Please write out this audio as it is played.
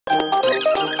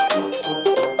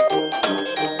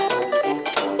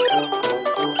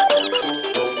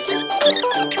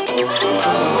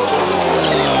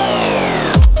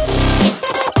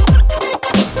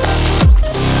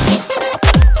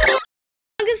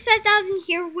Gecko7000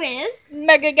 here with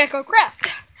Mega Gecko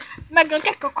Craft. Mega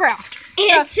Gecko Craft.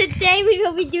 And today we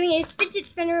will be doing a fidget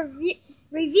spinner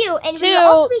review, and we will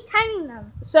also be timing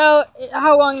them. So,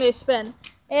 how long they spin.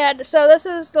 And so this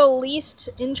is the least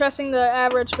interesting, the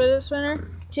average fidget spinner,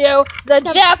 to the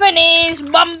Japanese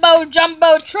mumbo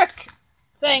jumbo trick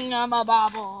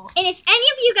thingamabobble. And if any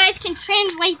of you guys can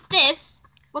translate this,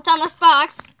 what's on this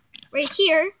box, right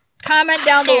here, comment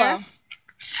down below.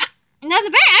 And at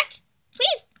the back,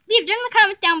 please leave it in the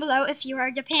comment down below if you are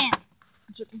Japan.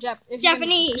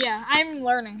 Japanese. Yeah, I'm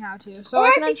learning how to. So or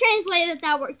if you translate it,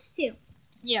 that works too.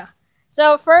 Yeah.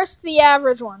 So first, the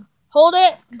average one. Hold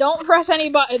it. Don't press any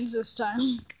buttons this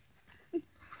time.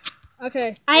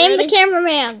 Okay. I am the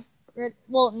cameraman.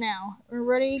 Well, now. We're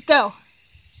ready? Go.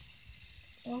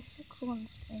 It looks so cool on the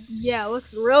screen. Yeah, it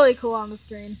looks really cool on the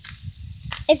screen.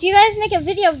 If you guys make a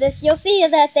video of this, you'll see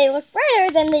that they look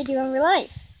brighter than they do in real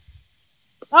life.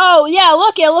 Oh, yeah,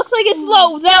 look. It looks like it's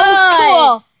slow. That was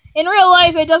cool. In real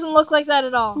life, it doesn't look like that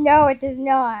at all. No, it does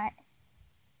not.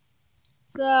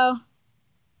 So...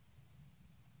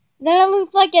 then it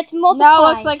looks like it's multiplied. Now it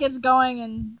looks like it's going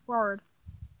and forward.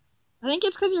 I think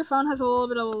it's because your phone has a little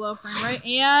bit of a low frame rate.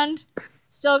 And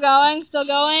still going, still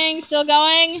going, still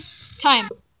going. Time.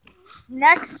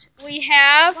 Next, we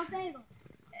have a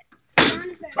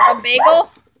bagel.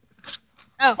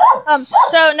 Oh,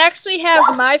 so next we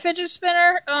have my fidget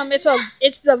spinner.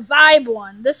 It's the Vibe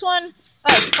one. This one.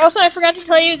 Oh, also, I forgot to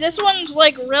tell you, this one's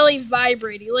like really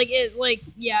vibrating.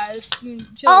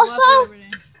 Also,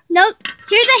 no.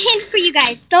 Here's a hint for you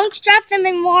guys. Don't drop them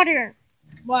in water.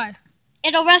 Why?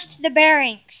 It'll rust the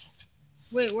bearings.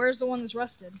 Wait, where's the one that's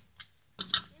rusted?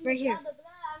 Right here.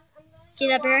 See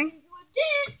that bearing?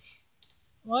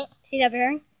 What? See that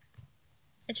bearing?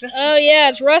 It's rusty. Oh, yeah,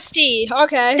 it's rusty.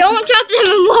 Okay. Don't drop them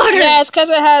in water. Yeah, it's because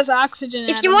it has oxygen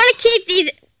If you want to keep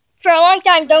these for a long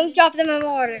time, don't drop them in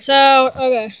water. So,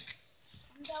 okay.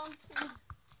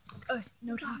 Oh,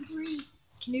 no talking.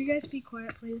 Can you guys be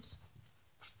quiet, please?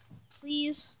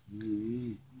 Please?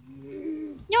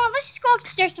 No, let's just go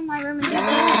upstairs to my room and do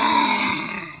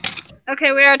this.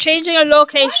 Okay, we are changing a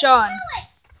location.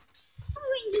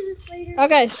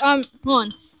 Okay, hold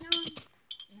on.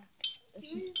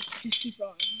 Just keep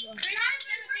going.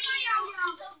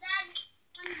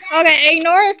 Okay,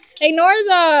 ignore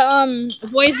the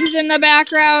voices in the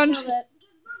background.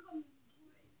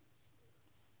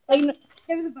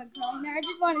 There was a bug crawling there. I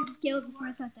just wanted to kill it before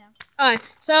I sat down. Alright,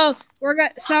 so we're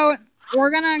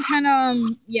gonna kind of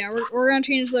we're gonna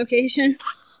change location.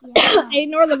 Yeah.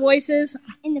 Ignore the voices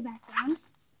in the background.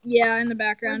 Yeah, in the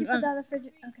background. Okay, you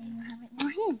have it now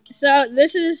here. So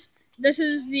this is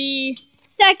the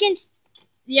second.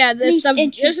 Yeah, this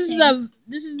is the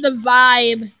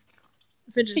Vibe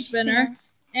fidget spinner,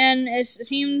 and it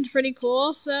seemed pretty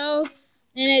cool. So,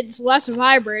 and it's less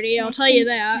vibrating. I'll tell you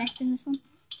that. Can I spin this one?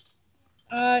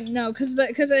 No, because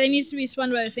it needs to be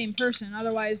spun by the same person.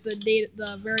 Otherwise,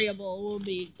 the variable will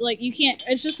be like you can't.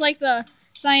 It's just like the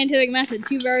scientific method.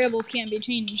 Two variables can't be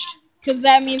changed because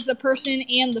that means the person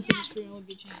and the fidget spinner will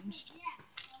be changed.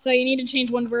 So you need to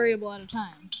change one variable at a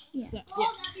time. Yeah. So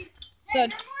yeah. So.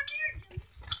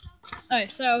 Alright,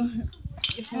 so.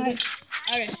 Okay.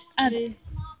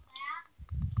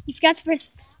 You forgot to press.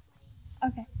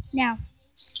 Okay. Now.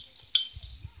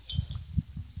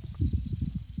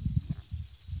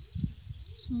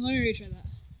 Let me retry that.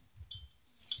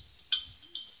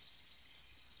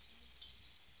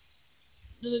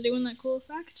 Did it do that cool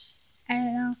effect? I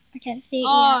don't know. I can't see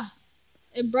it.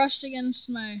 It brushed against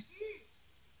my...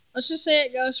 Let's just say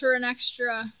it goes for an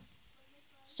extra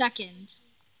second.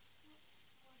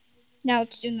 Now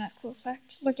it's doing that cool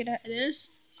effect. Look at it. It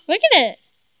is? Look at it.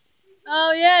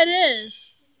 Oh, yeah, it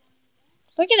is.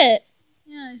 Look at it.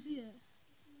 Yeah, I see it.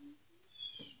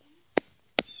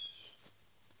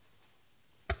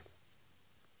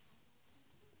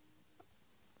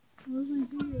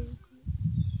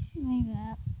 Like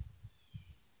that.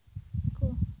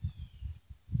 Cool.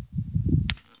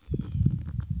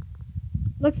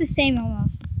 Looks the same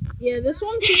almost. Yeah, this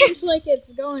one seems like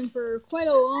it's going for quite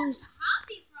a long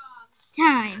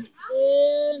time.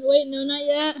 And wait, no, not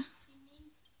yet.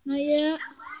 Not yet.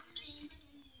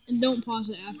 And don't pause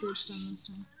it after it's done this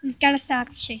time. We've got to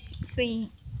stop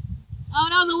swinging. Oh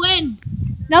no, the wind!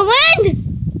 The wind!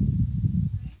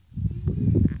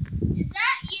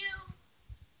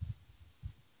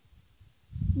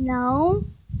 No.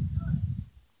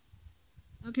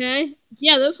 Okay.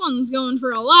 Yeah, this one's going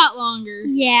for a lot longer.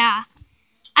 Yeah.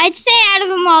 I'd say out of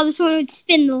them all, this one would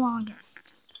spin the longest.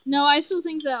 No, I still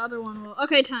think the other one will.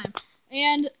 Okay, time.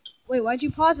 And, wait, why'd you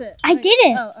pause it? I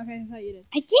didn't. Oh, okay, I thought you did.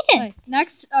 I didn't. Okay,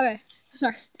 next, okay.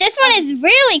 Sorry. This one is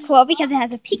really cool because it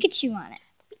has a Pikachu on it.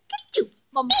 Pikachu.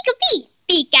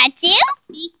 Pikachu.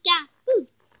 Pikachu.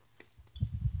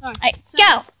 All Alright, so,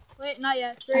 go. Wait, not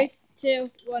yet. 3, 2,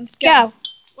 1, go.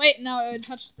 Wait, no, it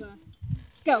touched the...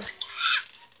 Go.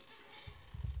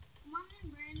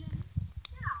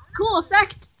 Cool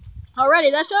effect.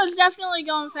 Alrighty, that show is definitely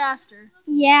going faster.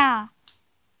 Yeah.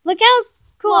 Look how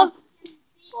cool.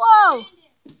 Whoa.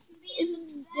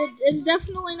 It's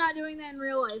definitely not doing that in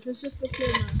real life. It's just the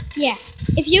camera. Yeah.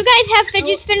 If you guys have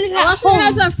fidget spinners at unless home, it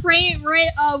has a frame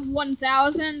rate of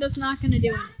 1,000, that's not going to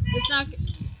do it. It's not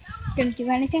going to do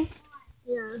anything.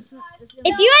 Yeah.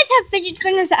 If you guys have fidget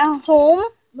spinners at home,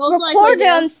 record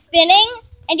them spinning,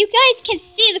 and you guys can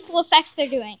see the cool effects they're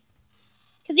doing.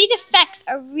 Because these effects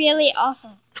are really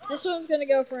awesome. This one's going to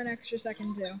go for an extra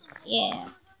second, too. Yeah.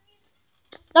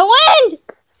 The wind!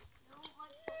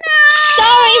 No!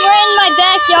 Sorry, we're in my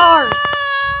backyard.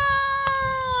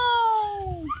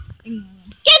 No!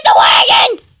 Get the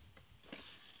wagon!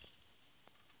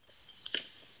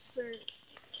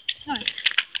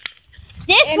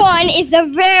 This one is a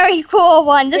very cool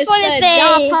one. This one is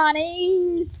the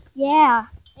Japanese. Yeah.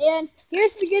 And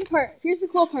here's the good part. Here's the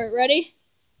cool part. Ready?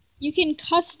 You can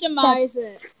customize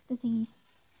it. The thingies.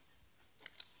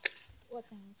 What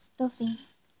things? Those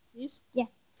things. These? Yeah.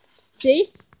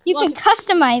 See? You can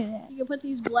customize it. You can put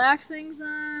these black things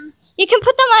on. You can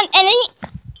put them on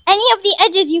any of the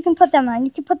edges. You can put them on.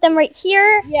 You can put them right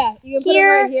here. Yeah, you can put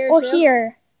them right here or too.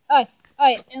 here.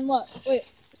 Alright, and look, wait.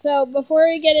 So before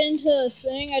we get into the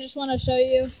spinning, I just want to show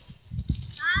you.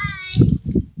 Hi.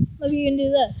 Look, you can do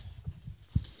this.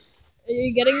 Are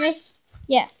you getting this?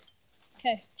 Yeah.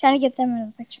 Okay. Trying to get them out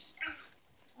of the picture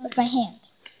with my hand.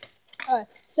 Alright,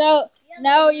 so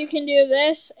now you can do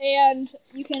this, and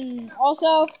you can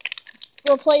also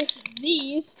replace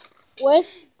these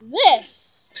with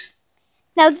this.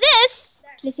 Now this,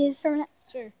 can you see this for a minute?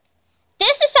 Sure.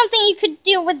 This is something you could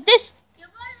do with this. You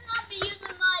better not be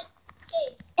using my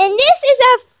case. And this is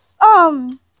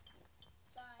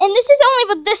and this is only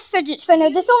with this fidget spinner.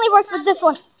 This only works with this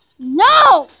one.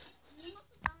 No!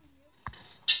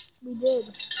 We did.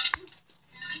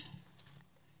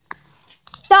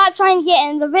 Stop trying to get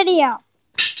in the video.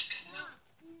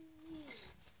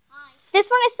 This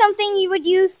one is something you would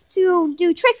use to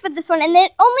do tricks with this one, and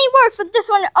it only works with this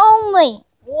one only.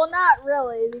 Well, not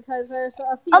really, because there's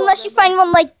a few. Unless you find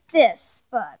one like this,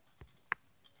 but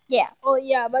yeah. Well,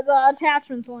 yeah, but the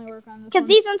attachments only work on this one. Because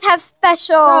these ones have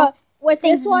special. So with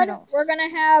this in the one, middles. we're gonna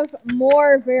have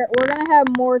more. We're gonna have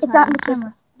more time. It's not in the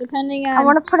camera. Depending on. I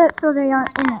want to put it so they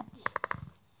aren't in it.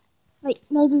 Like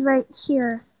maybe right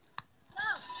here.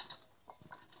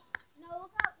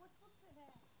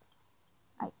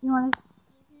 You want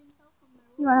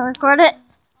to record it?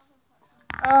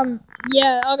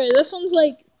 Yeah. Okay. This one's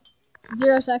like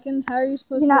 0 seconds. How are you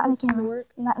supposed You're to not get this on the thing to camera. work?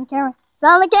 You're not on the camera. It's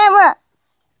not on the camera.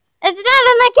 It's not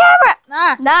on the camera.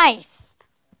 Ah. Nice.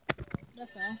 That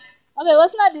fell. Okay.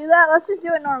 Let's not do that. Let's just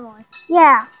do it normally.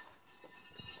 Yeah.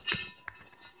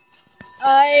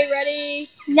 Alright. Ready?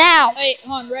 Now. Wait.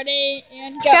 Hold on. Ready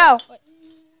and go. Go. Wait.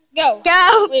 Go.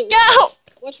 Go. Wait, go.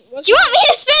 What's Do you want me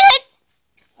to spin it?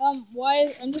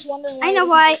 Why? I'm just wondering why. I know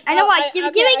why. I know why. Give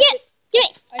me. Give me.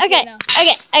 Okay.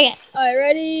 Okay. Alright,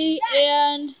 ready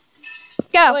and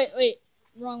Go. Wait.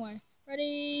 Wrong way.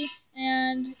 Ready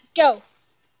and go.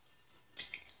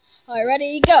 Alright,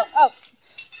 ready, go. Oh.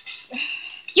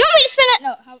 You want me to spin it?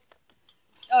 No. How?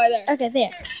 Oh, there. Okay,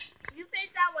 there. You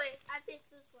face that way. I face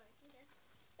this way.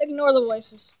 Ignore the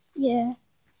voices. Yeah.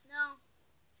 No.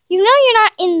 You know you're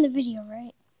not in the video,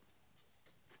 right?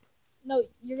 No,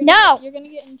 you're gonna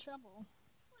get in trouble.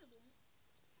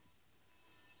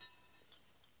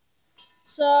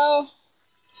 So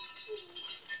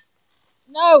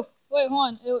no, wait, hold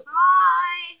on.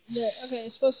 Hi. Yeah, okay,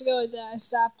 it's supposed to go like that. I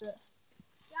stopped it.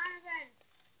 Jonathan.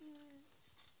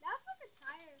 That's like a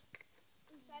tire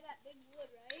inside that big wood,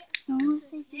 right? No,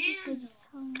 they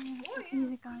just tell me to put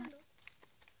music on it.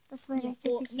 That's what I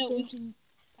think we should no, do. we can.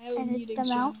 I have a Edit muting them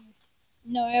strategy. out?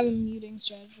 No, I have a muting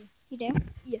strategy. You do?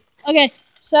 Yeah. Okay,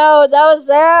 so that was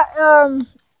that.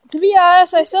 To be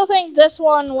honest, I still think this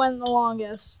one went the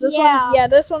longest. This one, yeah,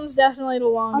 this one's definitely the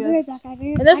longest. I'll be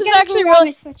right back. And this is actually really.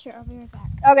 My sweatshirt. I'll be right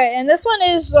back. Okay, and this one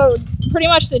is pretty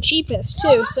much the cheapest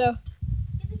too. So.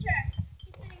 Get the chair.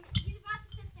 He's about to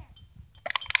sit there.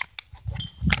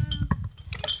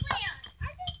 Just lay on it. I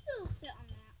can still sit on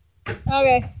that.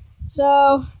 Okay,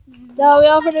 so that'll be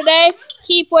all for today.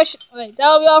 Keep wishing. Wait,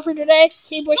 that'll be all for today.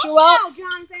 Keep wishing well. Go now,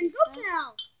 Jonathan. Go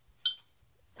now.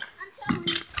 I'm telling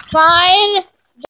you. Fine.